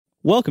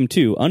Welcome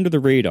to Under the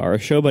Radar, a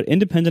show about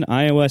independent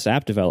iOS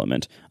app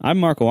development. I'm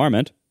Marco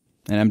Arment.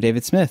 And I'm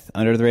David Smith.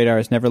 Under the Radar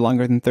is never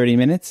longer than 30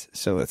 minutes,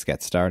 so let's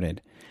get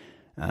started.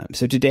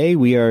 So today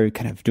we are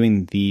kind of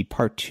doing the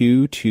part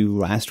two to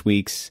last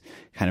week's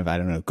kind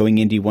of, going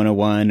indie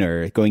 101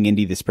 or going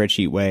indie the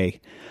spreadsheet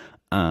way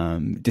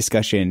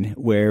discussion,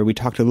 where we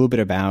talked a little bit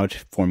about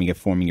forming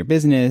your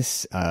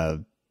business,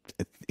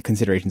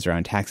 considerations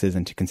around taxes,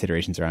 and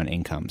considerations around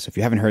income. So if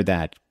you haven't heard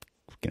that,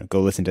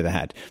 go listen to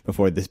that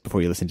before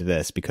you listen to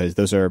this, because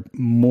those are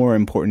more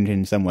important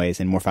in some ways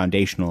and more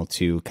foundational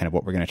to kind of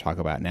what we're going to talk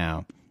about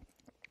now.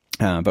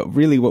 But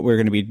really what we're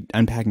going to be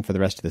unpacking for the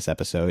rest of this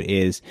episode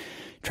is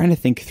trying to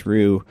think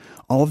through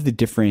all of the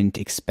different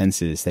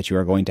expenses that you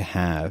are going to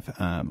have.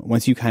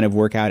 Once you kind of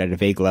work out at a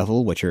vague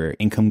level what your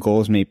income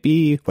goals may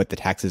be, what the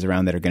taxes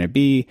around that are going to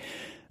be,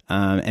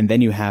 and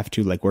then you have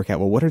to work out,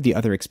 well, what are the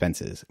other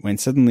expenses? When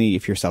suddenly,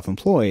 if you're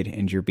self-employed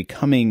and you're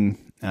becoming,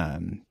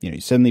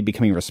 suddenly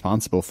becoming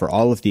responsible for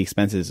all of the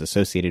expenses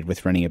associated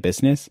with running a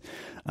business,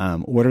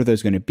 what are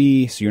those going to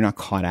be? So you're not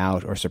caught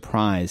out or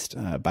surprised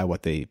by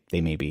what they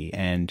may be.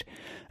 And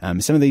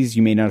some of these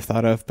you may not have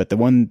thought of, but the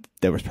one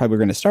that we're probably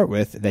going to start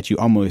with that you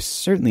almost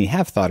certainly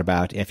have thought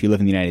about if you live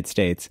in the United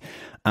States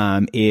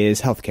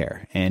is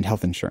healthcare and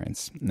health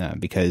insurance,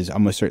 because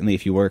almost certainly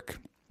if you work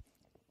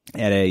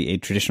at a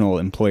traditional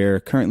employer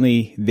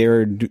currently,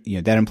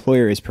 that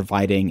employer is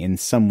providing in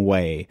some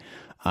way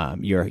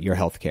your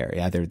health care.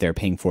 Either they're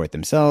paying for it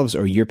themselves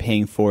or you're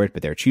paying for it,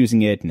 but they're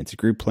choosing it and it's a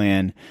group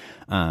plan.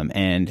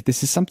 And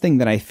this is something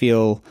that I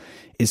feel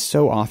is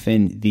so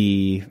often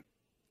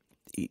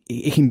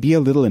it can be a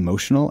little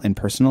emotional and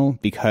personal,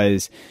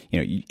 because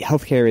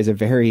healthcare is a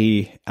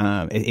very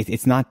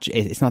it's not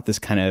this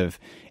kind of,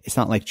 it's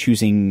not like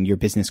choosing your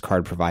business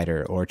card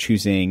provider or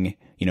choosing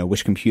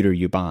which computer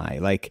you buy.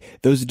 Like,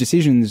 those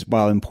decisions,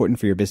 while important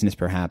for your business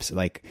perhaps,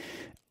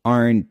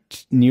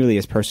 aren't nearly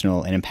as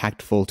personal and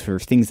impactful for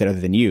things that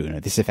other than you.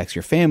 This affects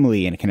your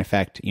family, and it can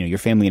affect your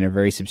family in a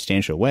very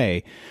substantial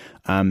way.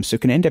 So it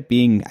can end up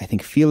being, I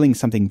think, feeling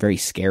something very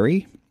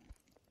scary.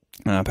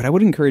 But I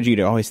would encourage you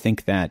to always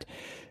think that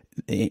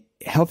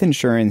health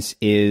insurance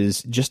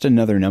is just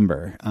another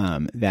number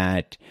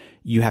that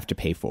you have to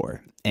pay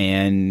for.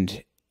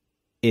 And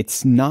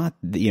it's not,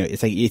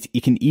 it's like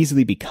it can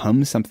easily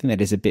become something that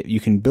is you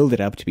can build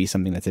it up to be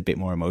something that's a bit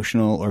more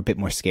emotional or a bit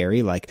more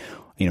scary. Like,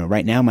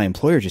 right now my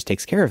employer just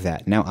takes care of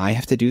that. Now I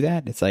have to do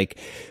that. It's like,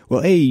 well,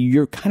 hey,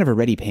 you're kind of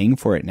already paying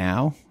for it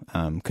now.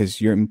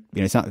 Cause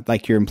it's not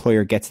like your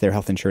employer gets their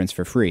health insurance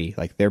for free.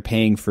 Like, they're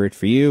paying for it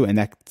for you. And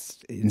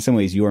that's in some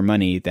ways your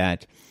money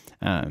that,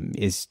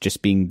 is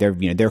just being they're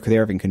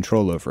having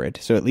control over it.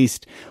 So at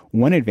least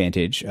one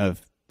advantage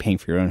of paying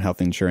for your own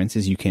health insurance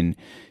is you can,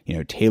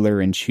 tailor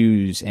and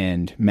choose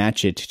and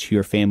match it to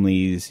your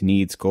family's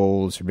needs,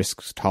 goals,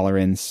 risk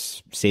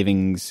tolerance,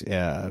 savings,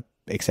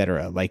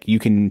 etc. Like, you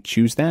can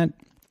choose that,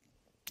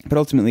 but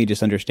ultimately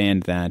just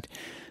understand that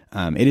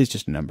it is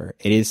just a number.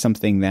 It is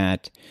something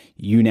that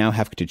you now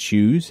have to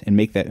choose, and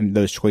make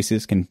those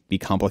choices can be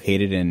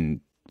complicated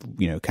and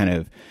kind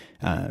of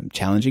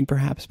challenging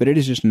perhaps, but it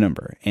is just a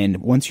number. And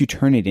once you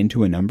turn it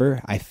into a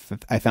number, I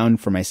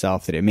found for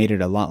myself that it made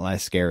it a lot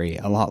less scary,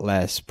 a lot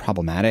less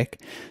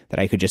problematic, that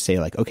I could just say,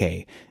 like,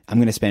 okay, I'm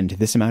going to spend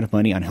this amount of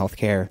money on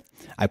healthcare.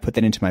 I put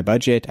that into my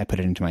budget. I put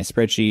it into my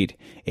spreadsheet.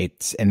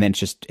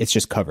 It's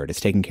just covered. It's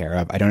taken care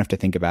of. I don't have to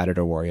think about it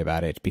or worry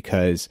about it,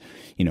 because,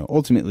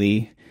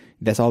 ultimately,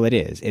 that's all it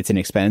is. It's an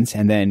expense.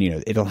 And then,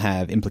 it'll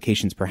have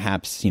implications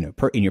perhaps, in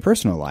your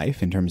personal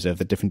life in terms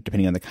of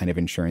depending on the kind of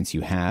insurance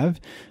you have.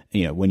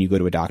 When you go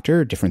to a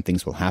doctor, different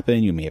things will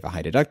happen. You may have a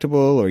high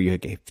deductible, or you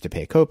have to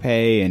pay a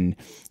copay. And,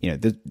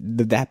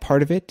 that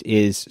part of it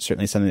is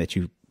certainly something that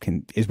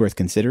is worth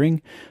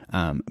considering.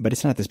 But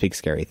it's not this big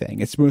scary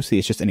thing. It's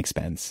just an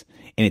expense,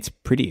 and it's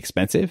pretty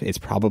expensive. It's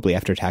probably,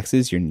 after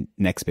taxes, your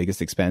next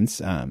biggest expense.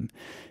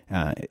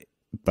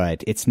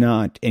 But it's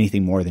not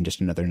anything more than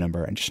just another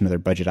number and just another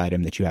budget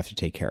item that you have to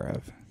take care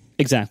of.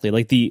 Exactly.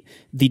 Like, the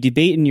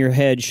debate in your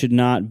head should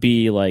not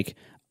be like,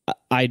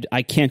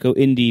 I can't go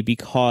indie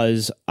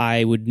because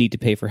I would need to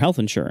pay for health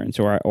insurance,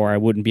 or I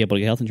wouldn't be able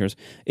to get health insurance.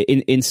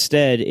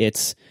 Instead,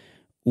 it's,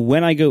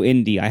 when I go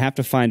indie, I have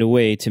to find a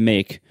way to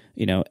make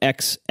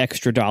X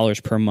extra dollars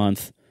per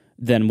month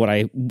than what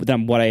I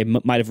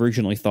might have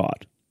originally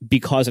thought,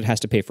 because it has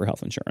to pay for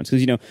health insurance.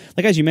 Because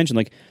like, as you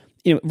mentioned,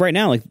 right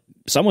now, like,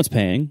 someone's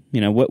paying,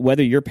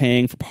 whether you're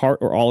paying for part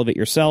or all of it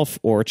yourself,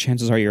 or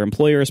chances are your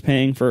employer is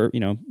paying for,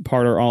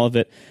 part or all of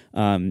it.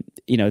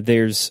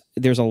 There's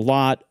a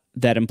lot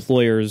that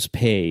employers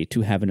pay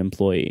to have an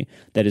employee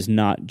that is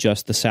not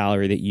just the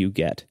salary that you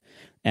get.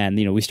 And,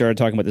 we started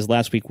talking about this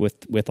last week with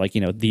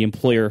the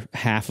employer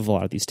half of a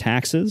lot of these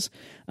taxes,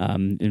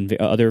 and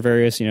other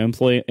various,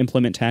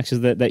 employment taxes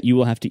that you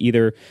will have to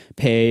either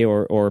pay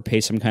or pay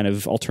some kind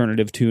of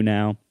alternative to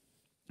now.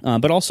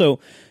 But also,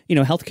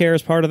 healthcare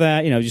is part of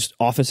that, just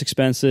office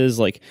expenses.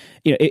 Like,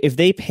 if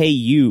they pay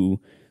you,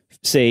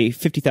 say,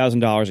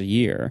 $50,000 a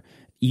year,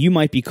 you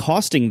might be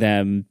costing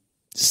them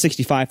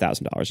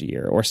 $65,000 a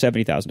year or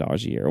 $70,000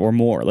 a year or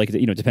more, like,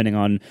 depending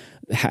on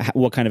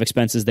what kind of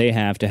expenses they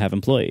have to have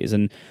employees.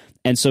 And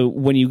so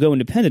when you go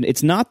independent,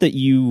 it's not that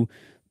you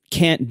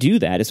can't do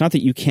that. It's not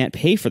that you can't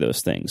pay for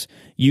those things.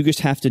 You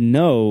just have to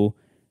know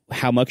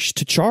how much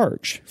to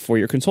charge for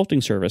your consulting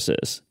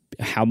services,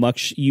 how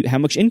much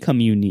income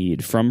you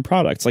need from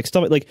products, like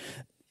stuff like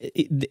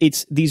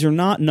these are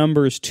not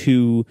numbers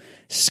to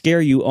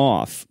scare you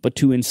off, but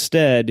to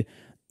instead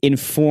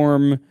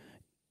inform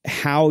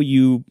how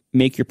you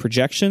make your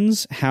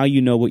projections, how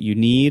you know what you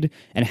need,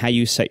 and how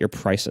you set your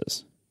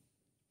prices.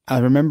 I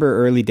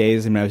remember early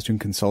days when I was doing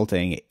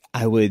consulting,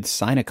 I would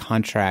sign a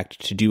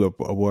contract to do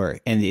a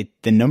work, and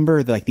the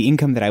number, like the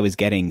income that I was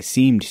getting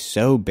seemed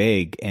so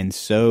big and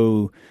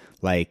so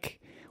like,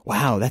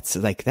 wow, that's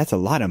a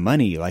lot of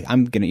money. Like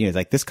I'm going to,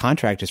 like this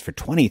contract is for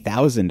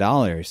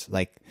 $20,000,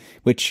 like,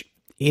 which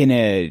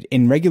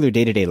in regular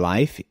day-to-day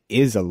life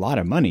is a lot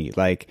of money.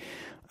 Like,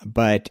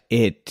 but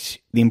the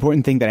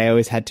important thing that I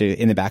always had to,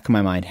 in the back of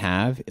my mind,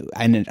 have,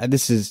 and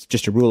this is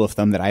just a rule of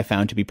thumb that I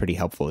found to be pretty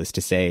helpful, is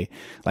to say,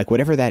 like,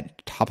 whatever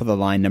that top of the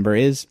line number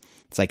is,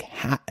 it's like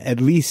at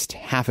least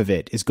half of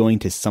it is going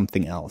to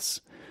something else.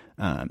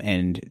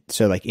 And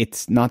so, like,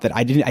 it's not that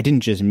I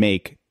didn't just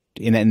make,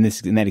 in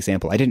that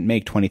example, I didn't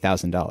make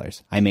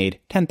 $20,000. I made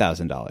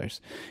 $10,000,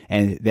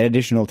 and that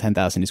additional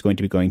 $10,000 is going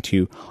to be going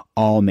to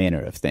all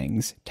manner of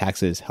things: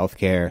 taxes,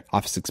 healthcare,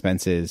 office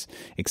expenses,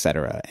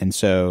 etc. And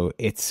so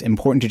it's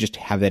important to just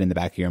have that in the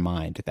back of your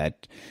mind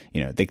that,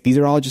 these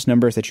are all just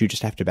numbers that you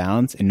just have to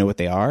balance and know what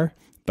they are.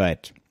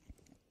 But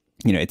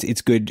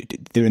it's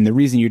good. And the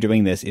reason you're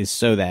doing this is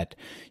so that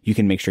you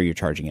can make sure you're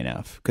charging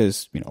enough.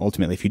 Because,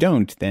 ultimately, if you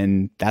don't,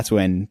 then that's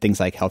when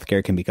things like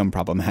healthcare can become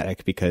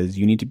problematic, because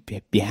you need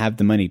to have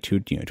the money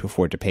to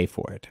afford to pay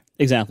for it.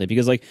 Exactly.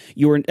 Because like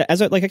I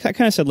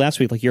kind of said last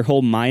week, like your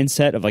whole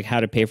mindset of like how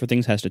to pay for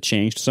things has to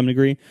change to some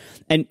degree.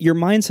 And your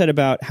mindset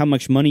about how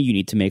much money you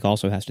need to make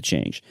also has to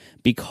change,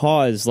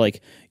 because like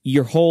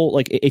your whole,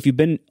 like if you've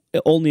been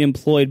only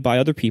employed by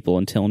other people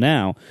until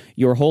now,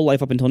 your whole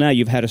life up until now,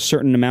 you've had a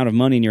certain amount of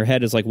money in your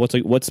head is like,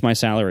 what's my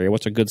salary, or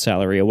what's a good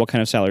salary, or what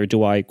kind of salary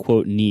do I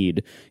quote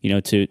need,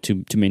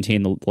 to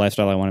maintain the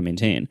lifestyle I want to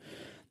maintain.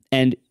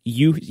 And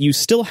you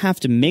still have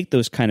to make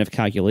those kind of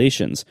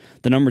calculations.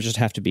 The numbers just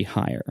have to be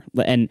higher.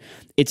 And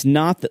it's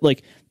not that,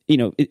 like,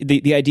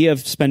 the idea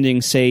of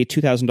spending, say,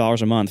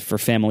 $2,000 a month for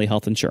family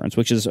health insurance,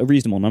 which is a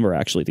reasonable number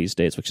actually these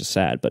days, which is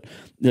sad. But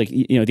like,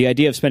 the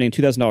idea of spending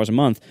 $2,000 a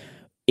month,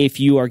 if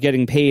you are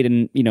getting paid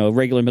in, a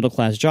regular middle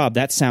class job,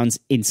 that sounds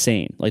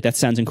insane. Like that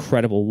sounds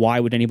incredible.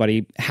 How could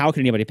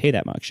anybody pay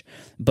that much?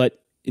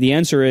 But the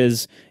answer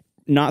is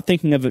not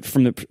thinking of it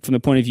from the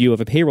point of view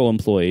of a payroll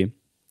employee,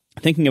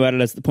 thinking about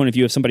it as the point of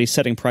view of somebody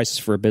setting prices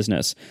for a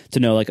business, to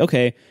know, like,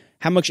 okay,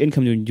 how much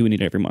income do we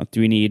need every month?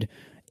 Do we need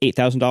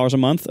 $8,000 a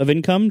month of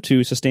income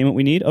to sustain what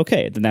we need?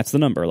 Okay, then that's the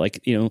number.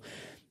 Like,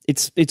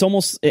 it's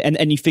almost,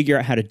 and you figure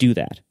out how to do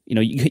that.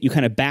 You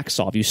kind of back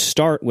solve. You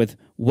start with,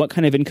 what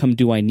kind of income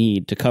do I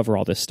need to cover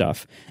all this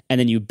stuff? And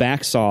then you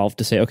back solve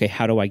to say, okay,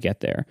 how do I get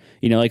there?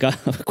 Like a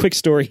quick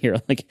story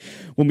here. Like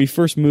when we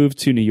first moved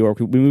to New York,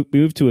 we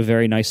moved to a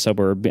very nice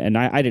suburb, and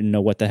I didn't know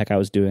what the heck I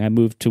was doing. I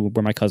moved to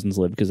where my cousins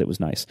lived because it was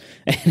nice.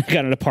 And I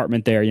got an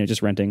apartment there,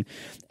 just renting.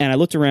 And I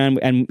looked around,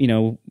 and,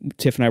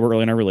 Tiff and I were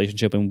early in our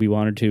relationship, and we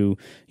wanted to,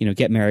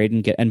 get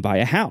married and buy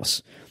a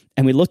house.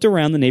 And we looked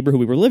around the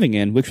neighborhood we were living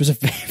in, which was a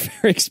very,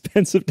 very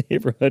expensive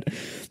neighborhood.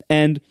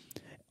 And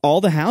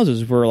all the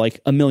houses were like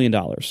 $1 million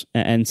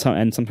and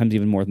sometimes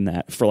even more than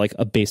that for like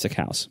a basic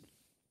house.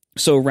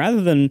 So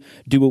rather than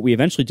do what we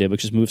eventually did,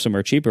 which is move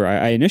somewhere cheaper,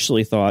 I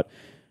initially thought,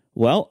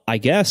 well, I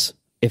guess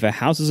if a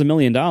house is $1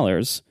 million,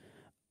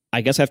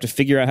 I guess I have to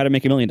figure out how to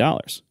make $1 million.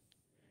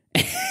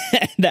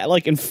 That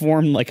like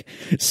informed like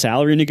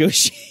salary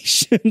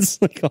negotiations,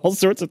 like all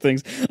sorts of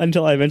things,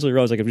 until I eventually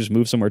realized I could just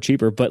move somewhere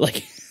cheaper. But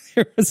like,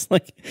 it was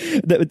like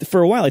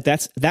for a while, like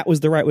that was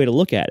the right way to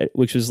look at it,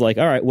 which was like,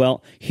 all right,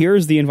 well,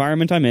 here's the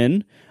environment I'm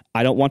in.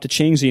 I don't want to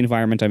change the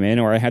environment I'm in,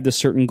 or I have this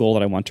certain goal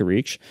that I want to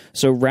reach.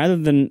 So rather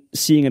than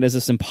seeing it as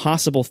this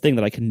impossible thing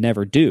that I can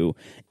never do,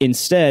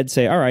 instead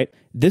say, all right,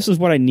 this is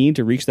what I need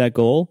to reach that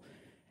goal.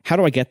 How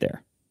do I get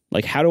there?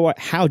 Like, how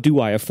do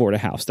I afford a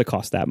house that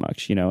costs that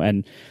much?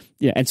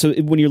 And so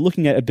when you're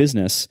looking at a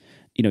business,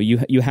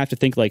 you have to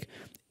think like,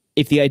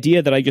 if the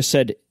idea that I just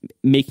said,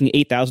 making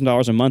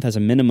 $8,000 a month as a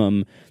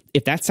minimum,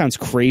 if that sounds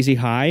crazy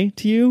high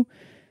to you,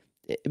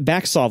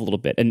 back solve a little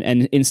bit and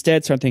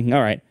instead start thinking,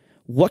 all right,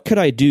 what could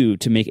I do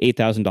to make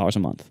 $8,000 a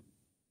month?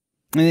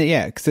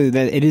 Yeah, so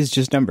that it is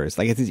just numbers.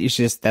 Like it's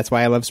just, that's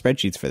why I love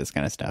spreadsheets for this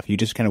kind of stuff. You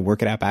just kind of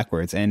work it out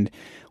backwards. And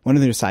one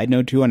other side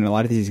note too on a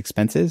lot of these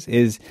expenses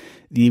is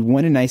the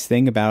one nice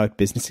thing about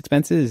business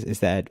expenses is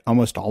that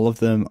almost all of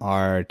them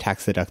are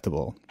tax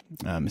deductible.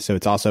 So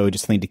it's also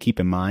just something to keep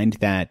in mind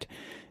that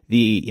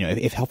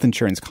if health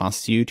insurance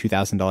costs you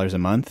 $2,000 a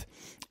month,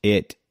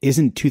 it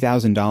isn't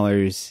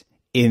 $2,000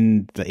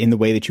 in the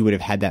way that you would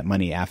have had that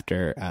money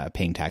after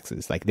paying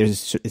taxes. Like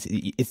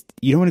you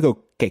don't want to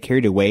go get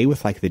carried away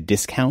with like the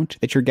discount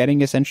that you're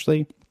getting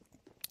essentially.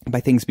 by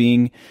things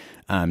being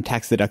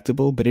tax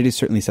deductible, but it is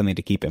certainly something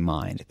to keep in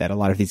mind that a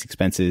lot of these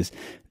expenses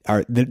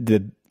are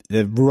the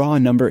raw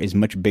number is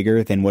much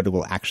bigger than what it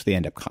will actually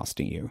end up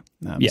costing you.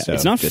 So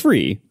it's not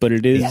free, but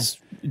it is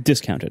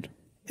discounted.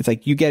 It's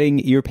like you get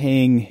like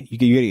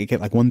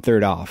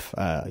 1/3 off,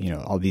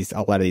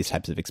 a lot of these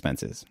types of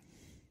expenses.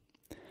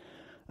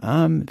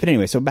 But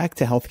anyway, so back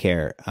to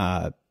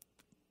healthcare.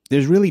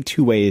 There's really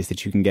two ways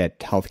that you can get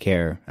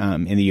healthcare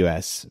in the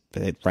U.S.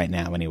 right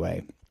now,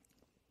 anyway.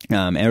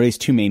 And at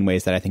least two main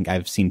ways that I think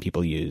I've seen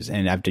people use,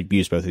 and I've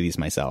used both of these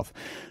myself.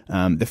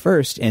 The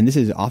first, and this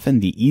is often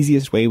the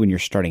easiest way when you're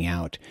starting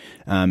out,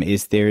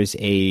 is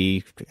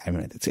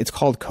it's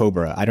called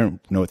COBRA. I don't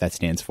know what that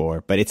stands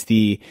for, but it's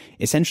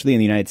essentially in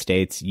the United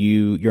States,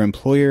 your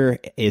employer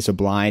is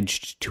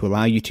obliged to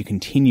allow you to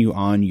continue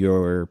on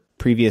your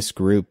previous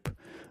group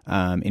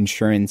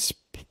insurance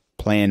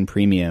plan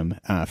premium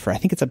for, I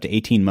think it's up to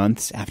 18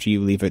 months after you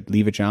leave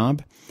a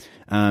job.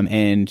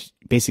 And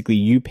basically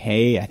you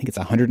pay, I think it's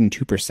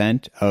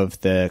 102% of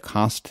the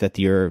cost that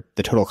the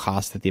total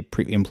cost that the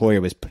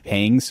employer was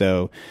paying.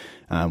 So,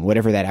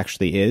 whatever that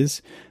actually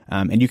is.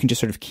 And you can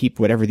just sort of keep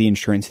whatever the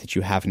insurance that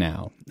you have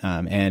now.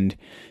 And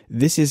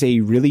this is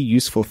a really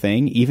useful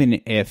thing, even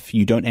if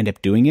you don't end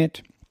up doing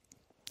it.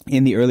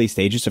 In the early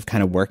stages of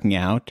kind of working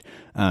out,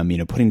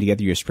 putting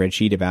together your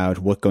spreadsheet about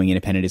what going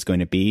independent is going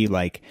to be,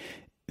 like,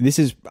 this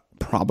is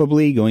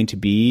probably going to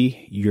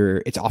be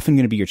it's often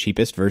going to be your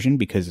cheapest version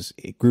because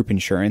group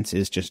insurance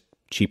is just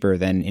cheaper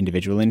than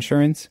individual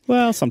insurance.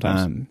 Well,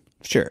 sometimes.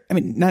 Sure. I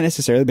mean, not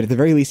necessarily, but at the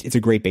very least, it's a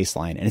great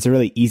baseline, and it's a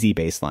really easy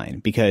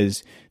baseline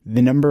because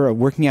the number of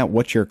working out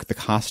what the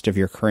cost of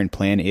your current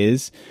plan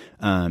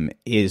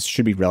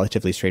should be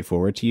relatively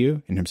straightforward to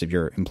you in terms of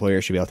your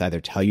employer should be able to either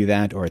tell you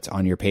that or it's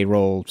on your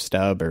payroll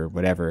stub or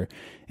whatever.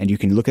 And you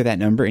can look at that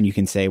number and you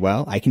can say,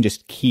 well, I can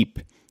just keep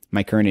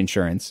my current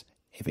insurance.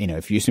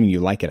 If you're assuming you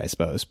like it, I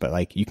suppose, but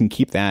like you can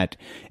keep that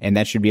and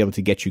that should be able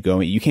to get you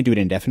going. You can't do it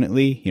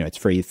indefinitely. It's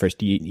for the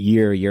first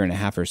year and a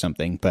half or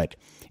something, but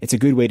it's a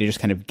good way to just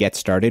kind of get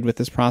started with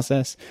this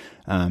process.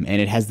 And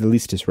it has the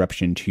least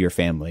disruption to your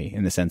family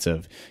in the sense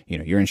of,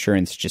 your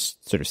insurance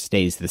just sort of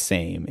stays the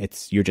same.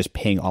 You're just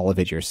paying all of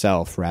it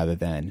yourself rather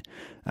than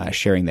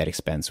sharing that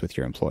expense with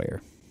your employer.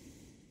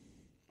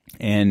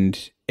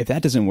 And if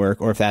that doesn't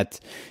work, or if that,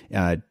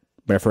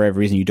 but for whatever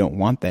reason you don't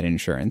want that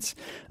insurance,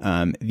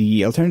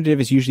 the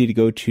alternative is usually to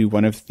go to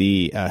one of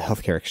the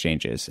healthcare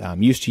exchanges.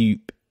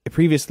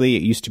 Previously,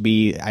 it used to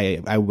be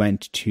I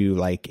went to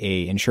like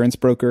a insurance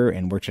broker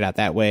and worked it out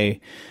that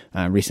way.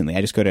 Recently,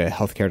 I just go to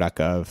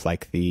healthcare.gov,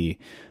 like the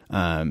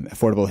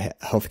Affordable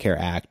Healthcare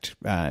Act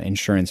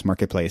insurance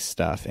marketplace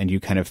stuff, and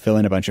you kind of fill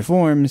in a bunch of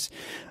forms.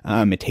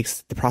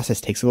 The process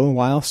takes a little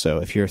while, so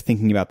if you're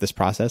thinking about this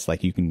process,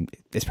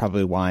 it's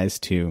probably wise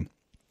to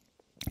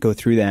go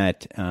through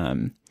that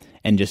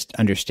and just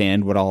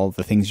understand what all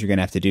the things you're going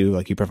to have to do.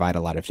 Like, you provide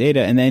a lot of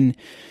data, and then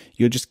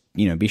you'll just,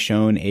 be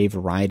shown a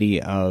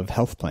variety of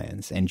health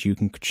plans, and you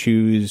can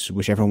choose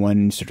whichever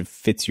one sort of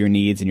fits your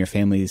needs and your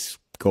family's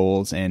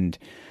goals. And,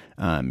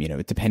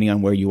 depending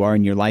on where you are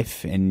in your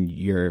life and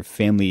your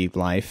family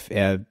life,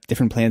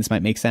 different plans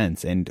might make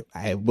sense. And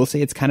I will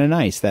say it's kind of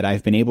nice that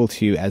I've been able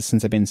to,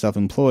 since I've been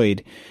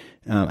self-employed,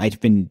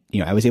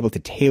 I was able to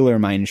tailor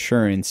my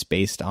insurance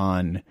based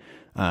on,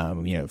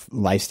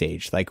 life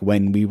stage. Like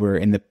when we were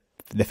in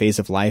the phase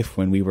of life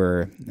when we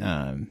were,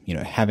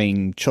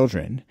 having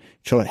children,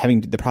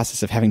 the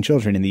process of having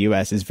children in the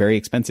U.S. is very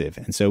expensive.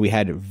 And so we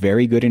had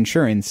very good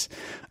insurance,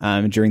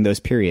 during those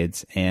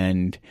periods.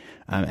 And,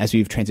 as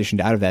we've transitioned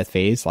out of that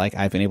phase, like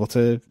I've been able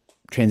to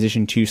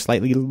transition to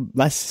slightly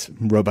less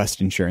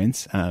robust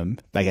insurance.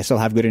 I still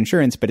have good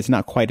insurance, but it's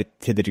not quite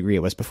to the degree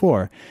it was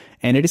before.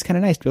 And it is kind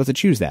of nice to be able to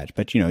choose that.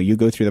 But, you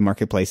go through the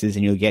marketplaces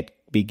and you'll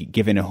be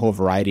given a whole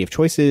variety of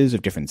choices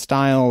of different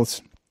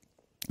styles.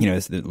 A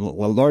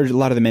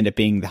lot of them end up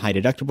being the high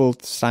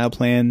deductible style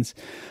plans,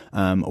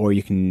 or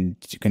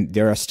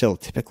there are still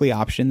typically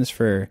options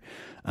for,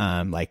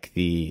 like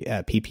the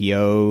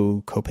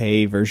PPO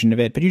copay version of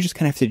it, but you just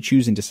kind of have to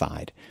choose and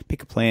decide.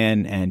 Pick a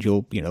plan, and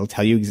it'll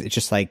tell you. It's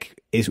just like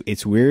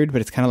it's weird,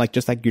 but it's kind of like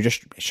just like you're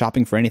just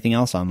shopping for anything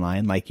else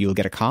online. Like, you'll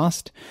get a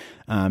cost,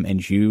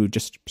 and you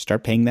just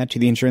start paying that to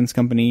the insurance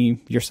company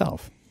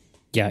yourself.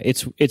 Yeah,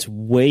 it's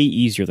way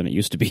easier than it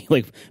used to be.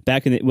 Like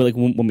back in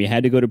when we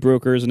had to go to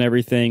brokers and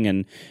everything,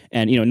 and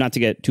not to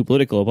get too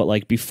political, but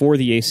like before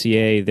the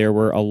ACA, there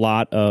were a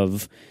lot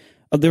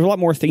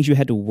more things you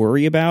had to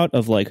worry about.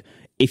 Of like,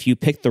 if you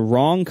picked the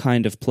wrong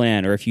kind of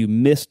plan, or if you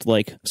missed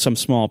like some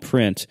small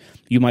print,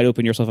 you might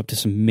open yourself up to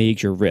some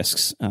major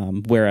risks.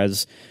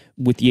 Whereas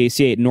with the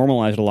ACA, it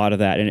normalized a lot of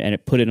that, and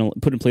it put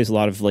in place a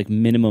lot of like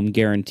minimum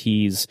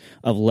guarantees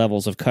of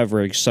levels of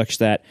coverage, such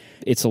that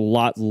it's a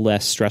lot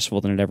less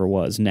stressful than it ever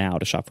was now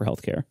to shop for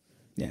healthcare.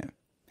 Yeah,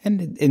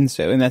 and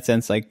so in that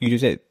sense, like you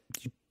just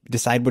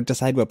decide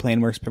what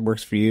plan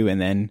works for you,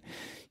 and then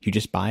you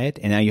just buy it,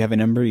 and now you have a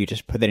number. You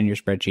just put that in your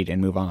spreadsheet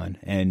and move on.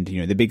 And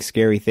the big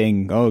scary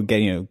thing,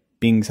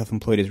 being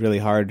self-employed is really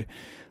hard.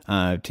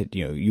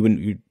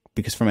 You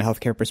because from a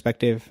healthcare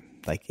perspective,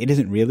 like it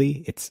isn't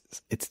really. It's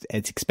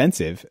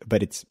expensive,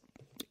 but it's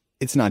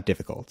not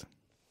difficult.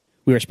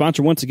 We are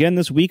sponsored once again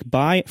this week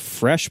by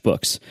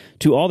FreshBooks.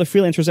 To all the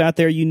freelancers out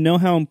there, you know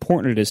how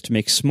important it is to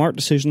make smart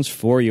decisions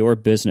for your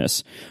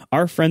business.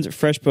 Our friends at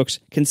FreshBooks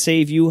can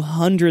save you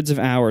hundreds of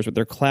hours with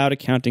their cloud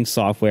accounting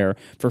software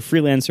for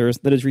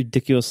freelancers that is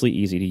ridiculously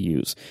easy to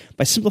use.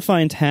 By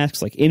simplifying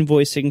tasks like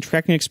invoicing,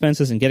 tracking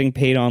expenses, and getting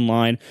paid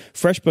online,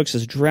 FreshBooks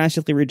has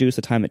drastically reduced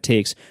the time it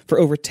takes for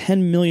over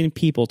 10 million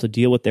people to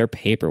deal with their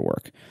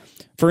paperwork.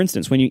 For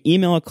instance, when you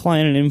email a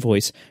client an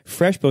invoice,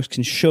 FreshBooks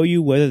can show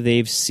you whether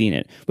they've seen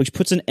it, which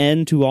puts an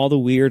end to all the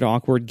weird,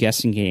 awkward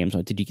guessing games.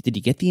 Like, did you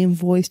get the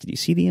invoice? Did you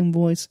see the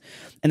invoice?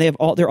 And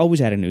they're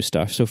always adding new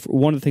stuff. So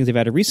one of the things they've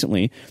added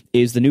recently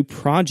is the new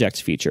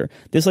projects feature.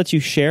 This lets you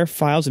share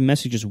files and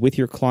messages with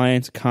your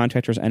clients,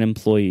 contractors, and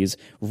employees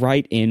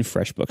right in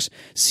FreshBooks.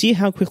 See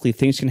how quickly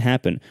things can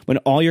happen when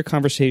all your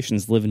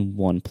conversations live in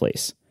one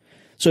place.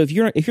 So if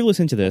you're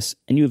listening to this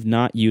and you have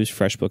not used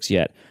FreshBooks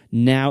yet,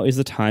 now is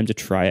the time to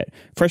try it.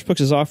 FreshBooks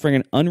is offering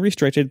an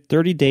unrestricted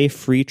 30-day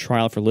free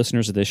trial for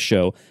listeners of this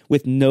show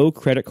with no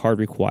credit card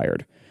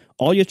required.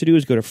 All you have to do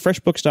is go to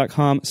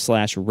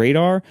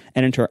freshbooks.com/radar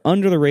and enter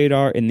Under the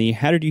Radar in the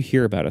How Did You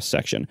Hear About Us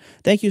section.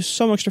 Thank you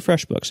so much to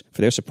FreshBooks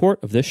for their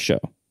support of this show.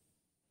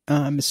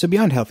 So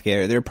beyond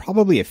healthcare, there are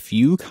probably a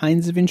few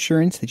kinds of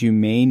insurance that you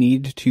may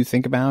need to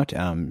think about.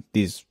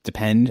 These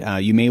depend.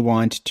 You may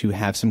want to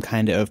have some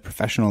kind of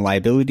professional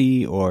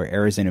liability or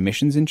errors and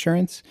omissions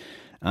insurance.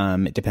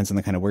 It depends on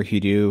the kind of work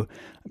you do.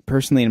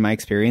 Personally, in my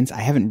experience,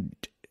 I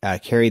haven't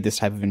carried this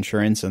type of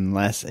insurance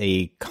unless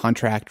a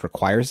contract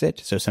requires it.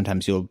 So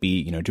sometimes you'll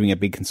be, doing a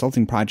big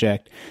consulting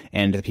project,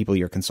 and the people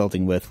you're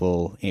consulting with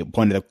will.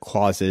 One of the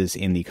clauses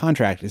in the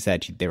contract is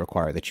that they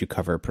require that you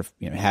cover,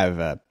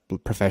 have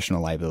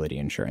professional liability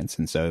insurance,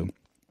 and so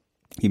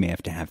you may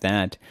have to have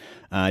that.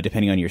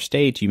 Depending on your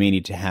state, you may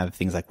need to have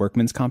things like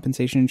workman's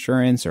compensation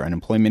insurance or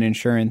unemployment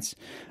insurance.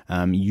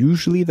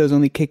 Usually those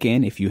only kick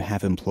in if you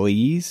have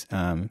employees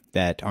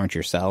that aren't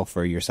yourself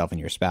or yourself and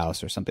your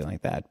spouse or something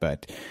like that,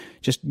 but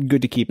just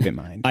good to keep in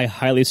mind. I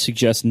highly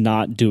suggest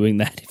not doing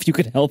that if you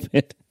could help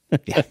it.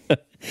 Yeah.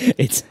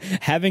 It's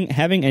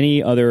having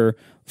any other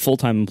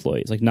full-time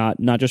employees, like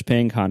not just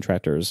paying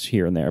contractors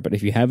here and there, but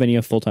if you have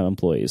any full-time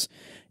employees,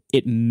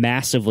 it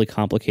massively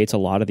complicates a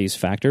lot of these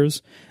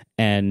factors.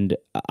 And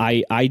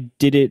I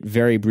did it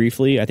very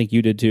briefly. I think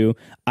you did too.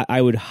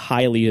 I would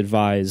highly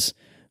advise,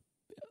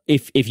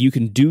 if you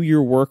can do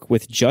your work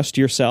with just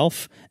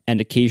yourself and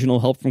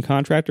occasional help from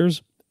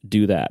contractors,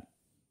 do that.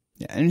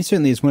 Yeah, and it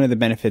certainly is one of the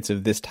benefits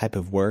of this type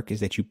of work is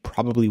that you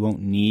probably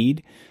won't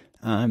need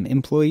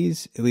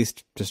employees, at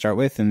least to start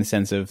with, in the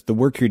sense of the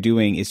work you're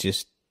doing is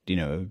just,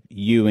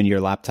 you and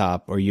your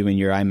laptop or you and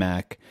your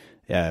iMac,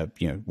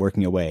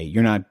 working away.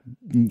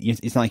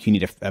 It's not like you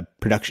need a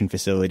production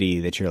facility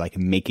that you're like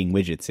making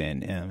widgets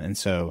in. And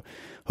so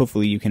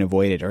hopefully you can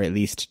avoid it or at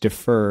least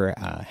defer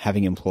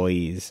having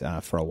employees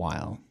for a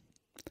while.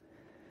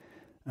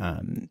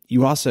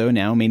 You also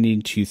now may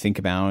need to think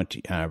about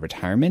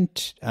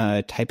retirement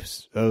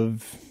types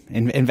of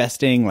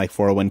investing, like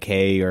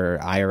 401k or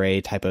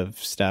IRA type of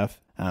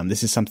stuff.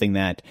 This is something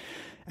that,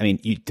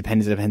 it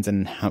depends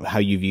on how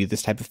you view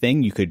this type of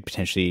thing. You could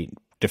potentially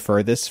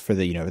defer this for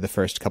the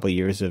first couple of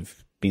years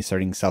of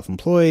starting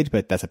self-employed,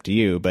 but that's up to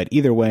you. But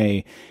either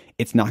way,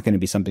 it's not going to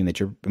be something that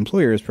your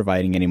employer is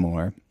providing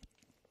anymore.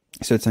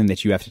 So it's something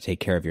that you have to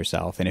take care of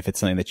yourself. And if it's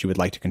something that you would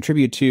like to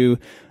contribute to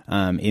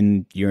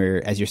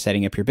as you're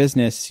setting up your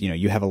business,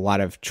 you have a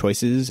lot of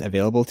choices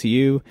available to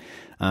you.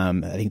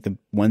 I think the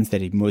ones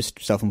that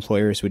most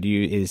self-employers would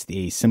use is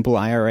the simple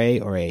IRA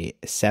or a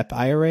SEP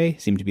IRA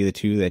seem to be the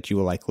two that you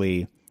will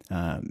likely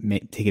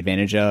take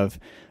advantage of.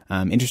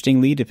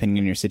 Interestingly, depending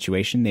on your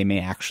situation, they may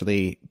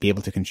actually be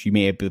able to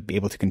be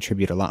able to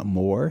contribute a lot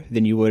more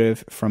than you would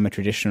have from a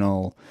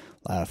traditional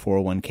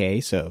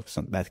 401k. So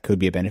that could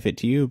be a benefit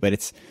to you. But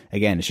it's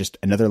just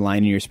another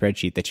line in your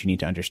spreadsheet that you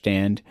need to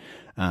understand.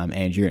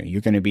 And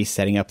you're going to be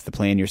setting up the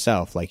plan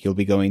yourself. Like you'll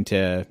be going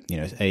to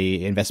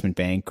a investment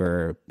bank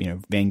or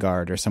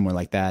Vanguard or somewhere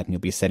like that, and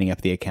you'll be setting up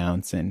the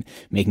accounts and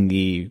making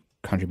the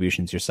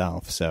contributions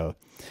yourself. So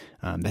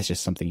that's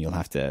just something you'll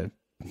have to.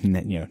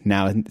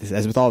 Now,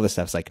 as with all this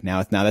stuff, it's like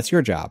now that's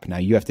your job. Now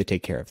you have to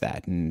take care of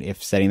that. And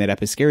if setting that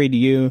up is scary to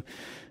you,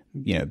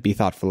 be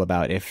thoughtful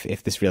about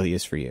if this really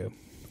is for you.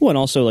 Well, and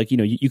also,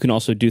 you can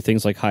also do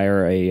things like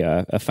hire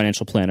a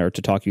financial planner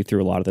to talk you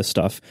through a lot of this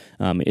stuff,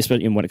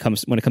 especially when it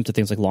comes to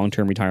things like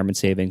long-term retirement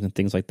savings and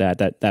things like that.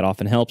 That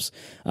often helps.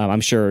 I'm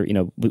sure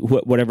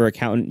whatever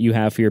accountant you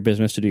have for your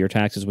business to do your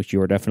taxes, which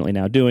you are definitely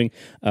now doing,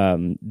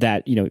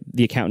 that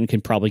the accountant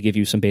can probably give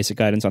you some basic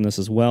guidance on this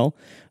as well.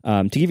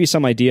 To give you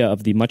some idea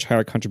of the much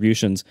higher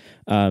contributions,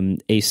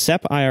 a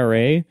SEP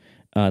IRA.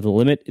 The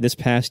limit this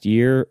past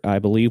year, I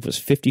believe, was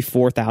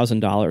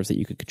 $54,000 that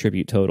you could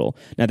contribute total.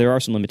 Now, there are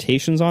some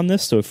limitations on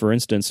this. So, for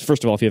instance,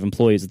 first of all, if you have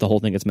employees, the whole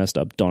thing gets messed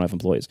up. Don't have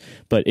employees.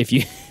 But if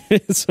you,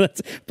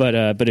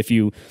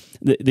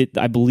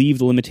 I believe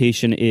the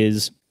limitation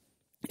is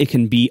it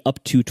can be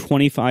up to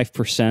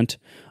 25%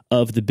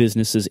 of the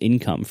business's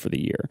income for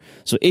the year.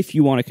 So if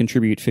you want to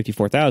contribute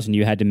 54,000,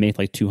 you had to make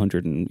like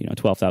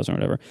 212,000 or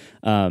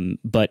whatever.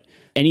 But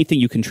anything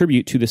you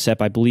contribute to the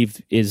SEP, I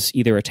believe, is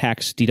either a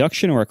tax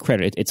deduction or a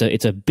credit.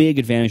 It's a big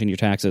advantage in your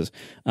taxes.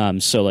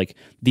 So like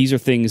these are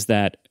things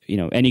that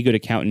any good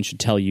accountant should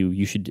tell you.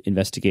 You should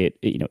investigate.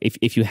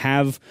 If you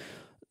have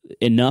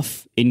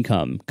enough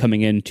income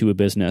coming into a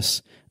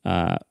business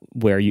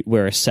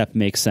where a SEP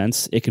makes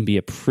sense, it can be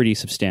a pretty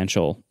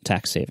substantial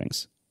tax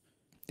savings.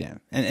 Yeah.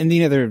 And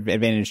the other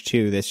advantage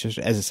too, that's just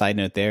as a side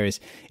note there, is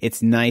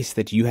it's nice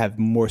that you have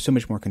so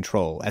much more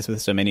control, as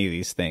with so many of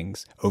these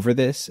things, over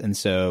this. And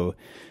so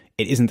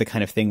it isn't the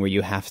kind of thing where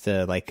you have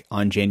to, like,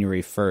 on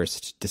January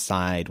 1st,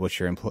 decide what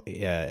your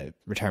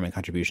retirement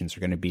contributions are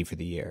going to be for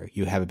the year.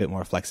 You have a bit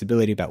more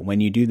flexibility about when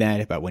you do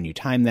that, about when you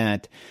time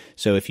that.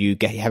 So if you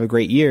have a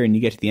great year and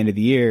you get to the end of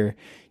the year,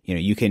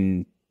 you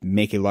can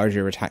make a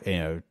larger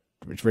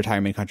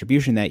retirement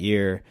contribution that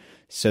year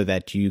so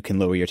that you can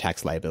lower your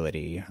tax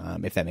liability,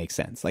 if that makes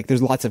sense. Like,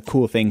 there's lots of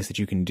cool things that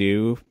you can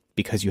do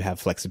because you have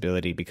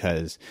flexibility,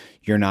 because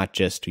you're not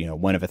just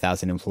one of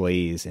 1,000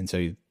 employees, and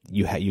so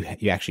you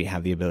actually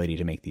have the ability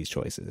to make these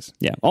choices.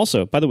 Yeah.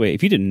 Also, by the way,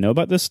 if you didn't know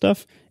about this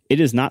stuff, it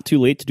is not too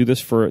late to do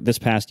this for this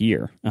past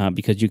year,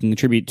 because you can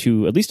contribute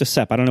to at least a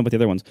SEP. I don't know about the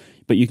other ones,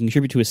 but you can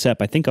contribute to a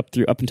SEP, I think, up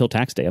until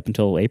tax day, up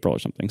until April or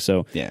something.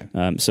 So yeah.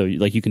 So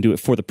like you can do it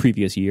for the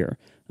previous year.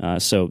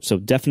 So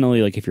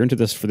definitely, like, if you're into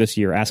this for this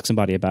year, ask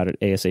somebody about it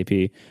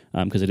ASAP,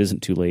 because it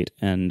isn't too late.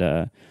 And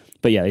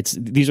but yeah,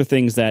 these are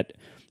things that,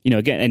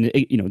 again,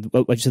 and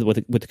like you said,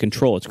 with the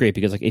control, it's great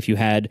because, like, if you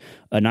had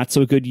a not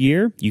so good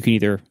year, you can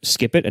either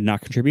skip it and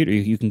not contribute, or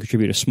you can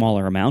contribute a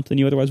smaller amount than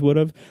you otherwise would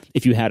have.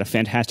 If you had a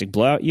fantastic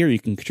blowout year, you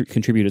can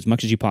contribute as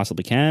much as you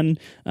possibly can.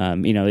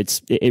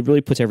 It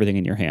really puts everything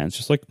in your hands,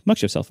 just like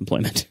much of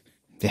self-employment.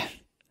 Yeah.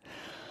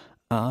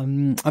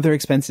 Other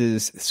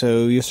expenses.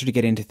 So you'll start to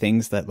get into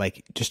things that,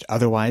 like, just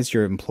otherwise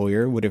your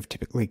employer would have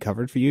typically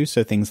covered for you.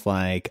 So things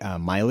like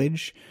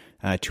mileage,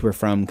 to or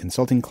from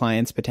consulting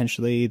clients,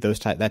 potentially,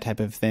 that type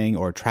of thing,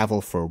 or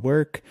travel for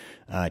work,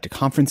 to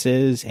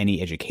conferences,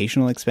 any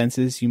educational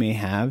expenses you may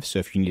have. So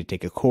if you need to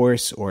take a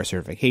course or a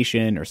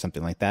certification or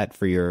something like that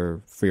for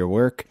your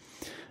work,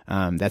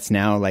 that's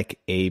now like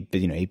a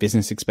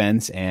business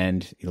expense,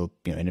 and it'll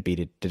end up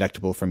being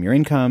deductible from your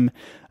income,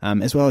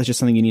 as well as just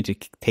something you need to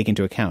take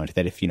into account,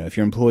 that if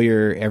your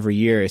employer every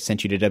year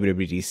sent you to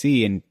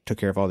WWDC and took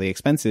care of all the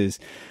expenses,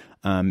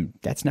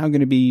 that's now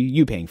going to be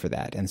you paying for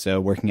that. And so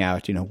working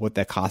out, what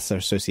the costs are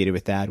associated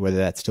with that, whether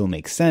that still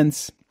makes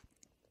sense.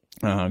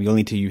 You'll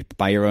need to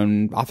buy your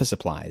own office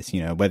supplies,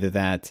 whether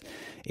that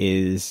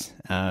is,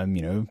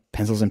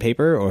 pencils and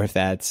paper, or if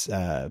that's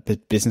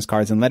business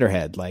cards and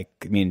letterhead.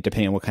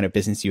 Depending on what kind of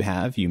business you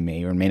have, you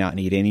may or may not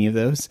need any of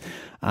those.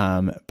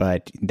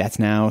 But that's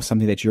now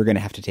something that you're going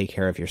to have to take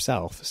care of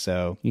yourself.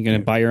 So you're going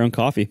to buy your own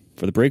coffee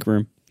for the break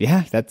room.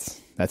 Yeah,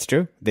 that's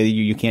true.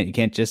 You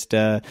can't just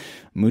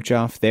mooch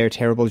off their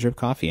terrible drip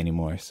coffee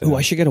anymore. So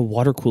I should get a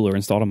water cooler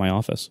installed in my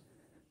office.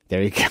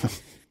 There you go.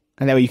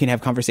 And that way you can have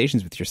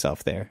conversations with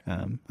yourself there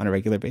on a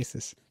regular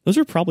basis. Those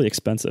are probably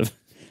expensive.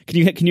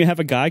 Can you have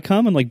a guy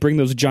come and, like, bring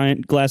those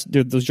giant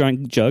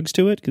jugs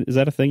to it? Is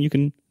that a thing you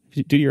can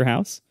do to your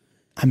house?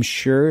 I'm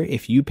sure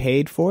if you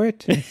paid for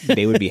it,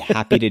 they would be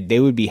happy to. They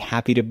would be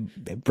happy to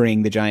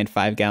bring the giant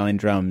 5-gallon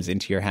drums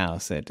into your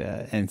house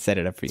and set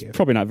it up for you.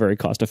 Probably not very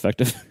cost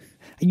effective.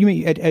 You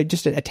may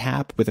just a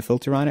tap with a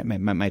filter on it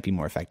might be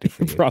more effective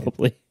for you.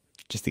 Probably.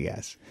 Just a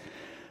guess.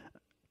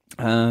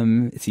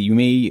 So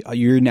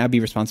you're now be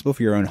responsible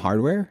for your own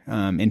hardware,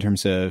 in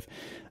terms of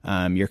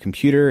your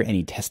computer,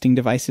 any testing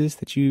devices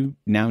that you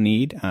now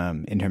need,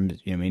 in terms of,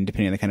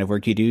 depending on the kind of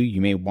work you do, you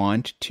may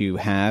want to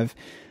have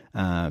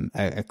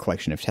a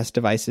collection of test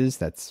devices.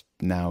 That's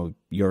now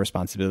your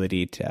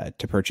responsibility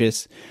to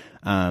purchase.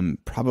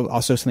 Probably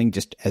also something,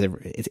 just as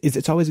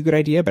it's always a good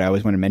idea, but I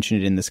always want to mention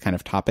it in this kind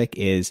of topic,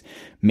 is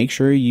make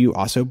sure you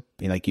also,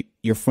 one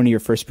of your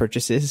first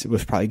purchases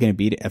was probably going to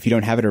be, if you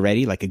don't have it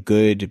already, like a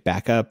good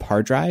backup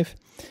hard drive,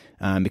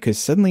 because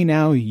suddenly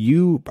now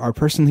you are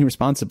personally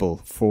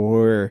responsible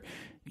for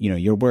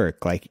your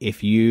work. Like,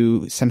 if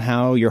you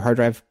somehow your hard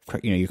drive,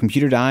 your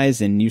computer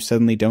dies and you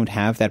suddenly don't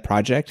have that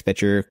project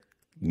that your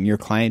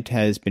client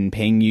has been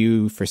paying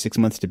you for 6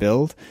 months to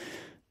build,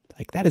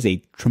 like, that is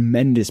a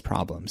tremendous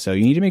problem. So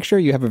you need to make sure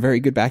you have a very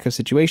good backup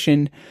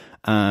situation,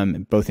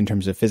 both in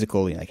terms of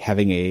physical, like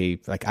having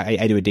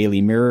I do a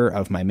daily mirror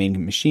of my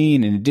main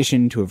machine in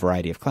addition to a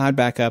variety of cloud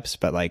backups,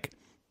 but like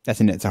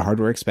it's a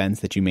hardware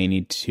expense that you may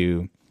need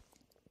to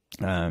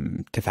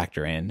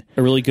factor in.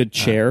 A really good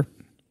chair.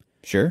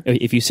 Sure.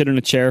 If you sit in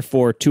a chair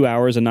for 2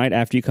 hours a night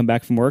after you come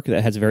back from work,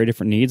 that has very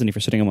different needs than if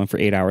you're sitting in one for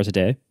 8 hours a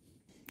day.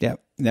 Yep.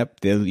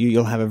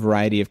 You'll have a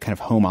variety of kind of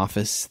home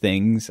office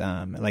things.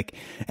 And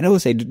I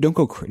will say, don't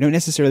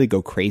necessarily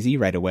go crazy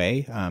right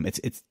away.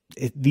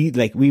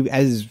 If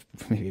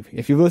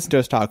you've listened to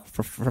us talk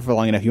for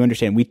long enough, you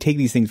understand we take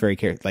these things very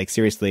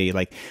seriously,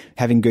 like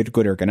having good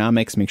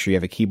ergonomics, make sure you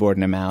have a keyboard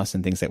and a mouse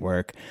and things that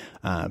work.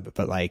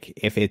 But like,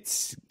 if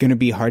it's going to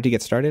be hard to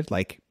get started,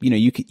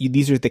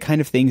 these are the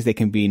kind of things that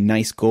can be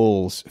nice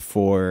goals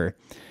for,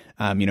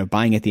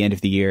 buying at the end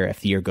of the year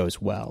if the year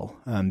goes well.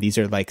 These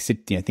are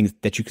things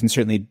that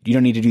you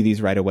don't need to do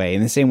these right away.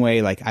 In the same way,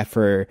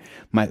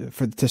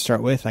 to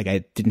start with,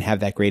 I didn't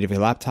have that great of a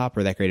laptop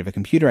or that great of a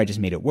computer. I just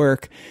made it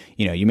work.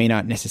 You may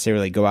not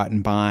necessarily go out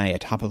and buy a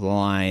top of the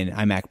line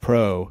iMac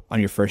Pro on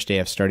your first day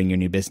of starting your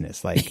new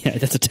business. Yeah,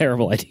 that's a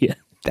terrible idea.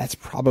 That's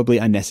probably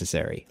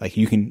unnecessary.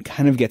 You can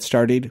kind of get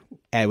started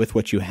with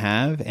what you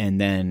have and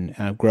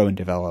then grow and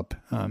develop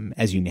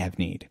as you have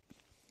need.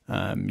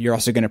 You're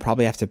also going to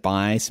probably have to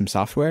buy some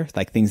software,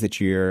 like things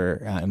that your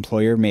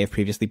employer may have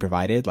previously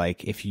provided.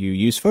 Like if you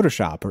use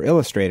Photoshop or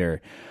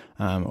Illustrator,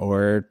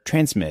 or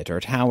Transmit or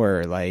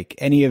Tower, like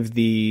any of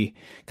the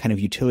kind of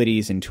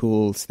utilities and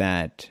tools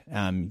that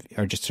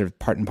are just sort of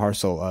part and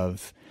parcel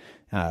of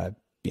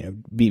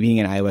being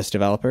an iOS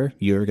developer,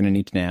 you're going to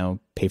need to now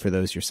pay for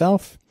those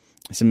yourself.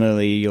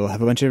 Similarly, you'll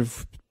have a bunch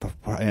of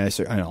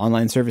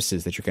online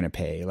services that you're going to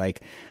pay.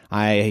 Like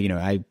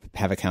I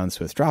have accounts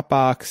with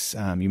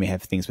Dropbox. You may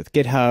have things with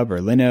GitHub or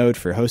Linode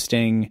for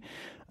hosting.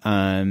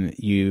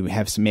 You may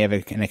have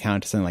an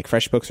account to something like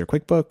FreshBooks or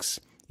QuickBooks.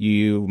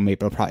 You may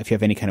if you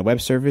have any kind of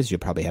web service, you'll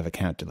probably have an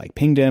account to like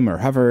Pingdom or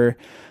Hover.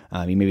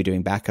 You may be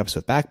doing backups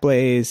with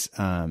Backblaze.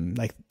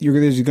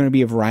 There's going to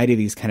be a variety of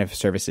these kind of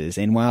services.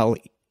 And while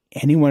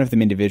any one of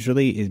them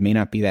individually may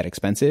not be that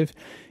expensive,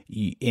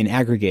 in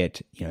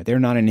aggregate, they're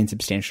not an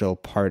insubstantial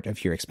part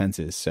of your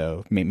expenses.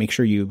 So make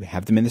sure you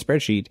have them in the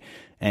spreadsheet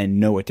and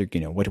know what they're,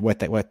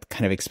 what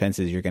kind of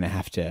expenses you're going to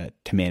have to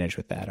manage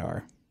with that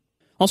are.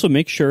 Also,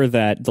 make sure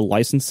that the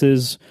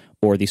licenses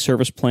or the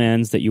service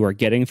plans that you are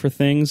getting for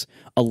things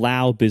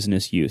allow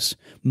business use.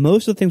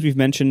 Most of the things we've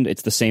mentioned,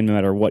 it's the same no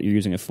matter what you're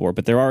using it for,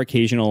 but there are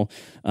occasional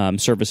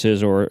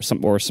services or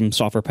some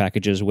software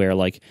packages where,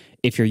 like,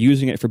 if you're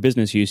using it for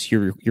business use,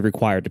 you're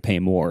required to pay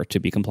more to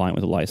be compliant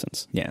with the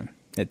license. Yeah,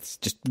 it's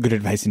just good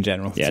advice in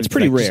general. Yeah, it's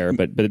pretty rare,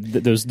 but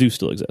those do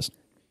still exist.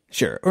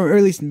 Sure, or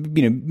at least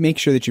make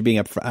sure that you're being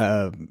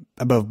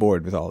above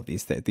board with all of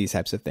these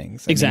types of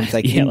things.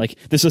 Exactly.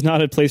 This is not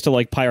a place to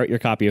like pirate your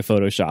copy of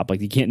Photoshop.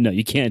 Like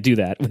you can't do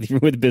that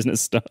with business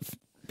stuff.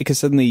 Because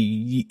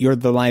suddenly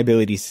the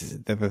liabilities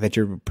that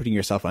you're putting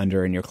yourself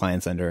under and your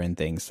clients under and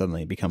things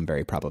suddenly become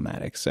very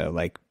problematic. So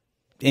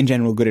in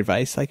general, good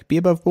advice, be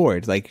above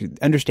board.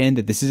 Understand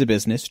that this is a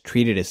business,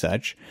 treat it as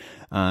such,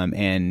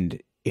 and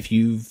if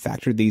you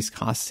factor these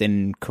costs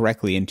in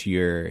correctly into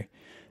your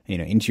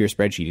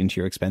spreadsheet, into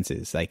your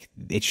expenses,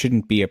 it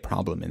shouldn't be a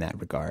problem in that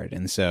regard.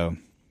 And so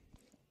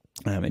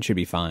it should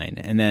be fine.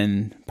 And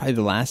then probably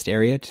the last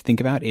area to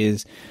think about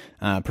is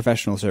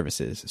professional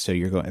services. So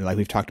you're going, like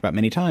we've talked about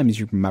many times,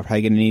 you're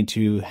probably going to need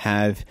to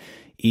have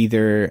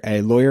either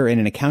a lawyer and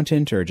an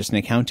accountant, or just an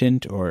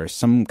accountant, or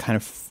some kind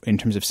of, in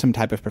terms of some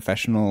type of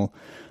professional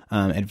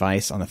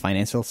advice on the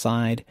financial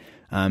side.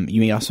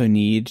 You may also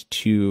need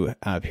to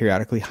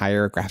periodically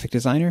hire a graphic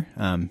designer.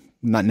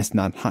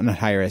 Not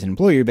hire as an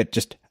employer, but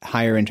just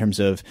hire in terms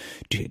of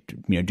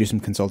do some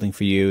consulting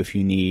for you if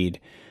you need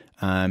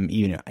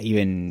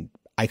even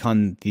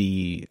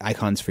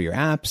icons for your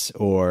apps,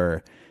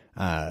 or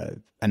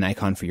an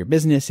icon for your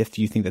business if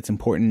you think that's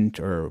important,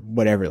 or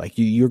whatever.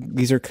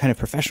 These are kind of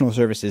professional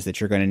services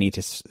that you're going to need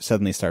to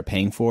suddenly start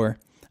paying for,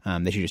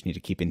 that you just need to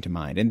keep into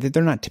mind. And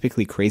they're not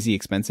typically crazy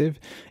expensive.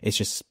 It's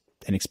just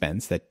an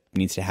expense that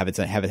needs to have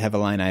a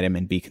line item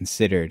and be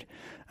considered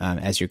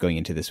as you're going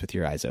into this with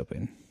your eyes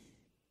open.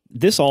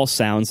 This all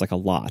sounds like a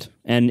lot,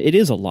 and it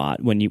is a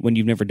lot when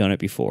you've never done it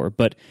before.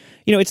 But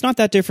it's not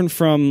that different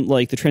from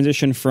the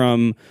transition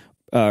from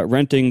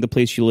renting the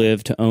place you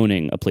live to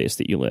owning a place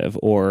that you live,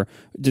 or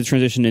the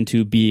transition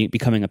into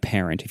becoming a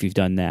parent if you've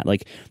done that.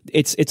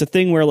 It's a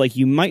thing where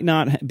you might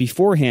not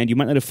beforehand, you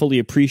might not have fully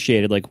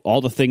appreciated all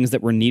the things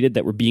that were needed,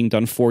 that were being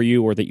done for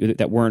you, or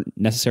that weren't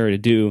necessary to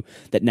do,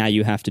 that now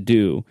you have to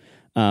do.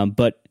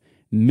 But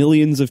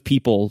millions of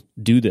people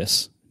do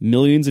this.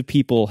 Millions of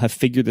people have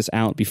figured this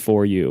out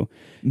before you,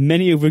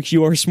 many of which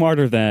you are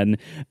smarter than.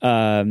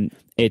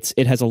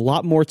 It has a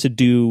lot more to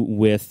do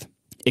with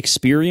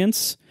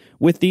experience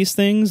with these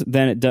things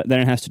than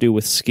it has to do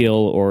with skill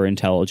or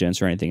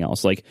intelligence or anything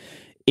else.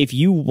 If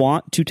you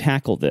want to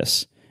tackle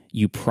this,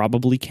 you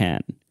probably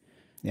can.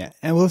 Yeah,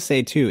 and I will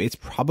say too, it's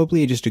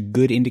probably just a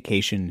good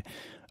indication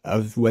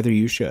of whether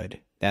you should.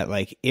 That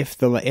if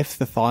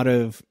the thought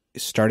of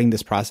starting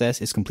this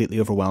process is completely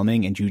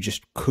overwhelming and you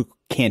just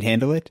can't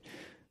handle it,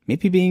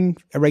 maybe being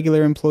a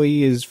regular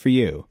employee is for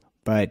you.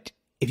 But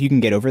if you can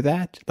get over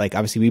that,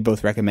 obviously we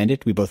both recommend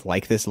it. We both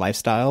like this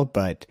lifestyle,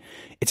 but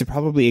it's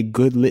probably a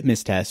good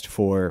litmus test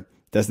for,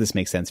 does this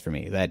make sense for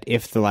me? That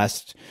if the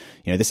last,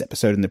 this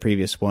episode and the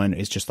previous one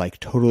is just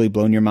totally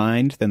blown your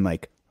mind, then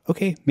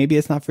okay, maybe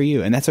it's not for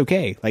you, and that's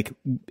okay. Like,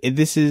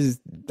 this is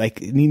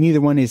like,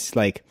 neither one is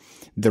like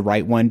the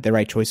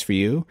right choice for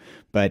you,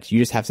 but you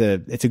just have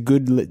to, it's a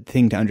good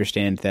thing to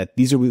understand that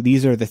these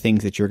are the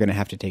things that you're going to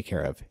have to take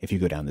care of if you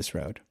go down this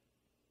road.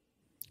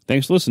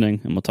 Thanks for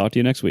listening, and we'll talk to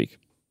you next week.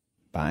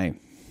 Bye.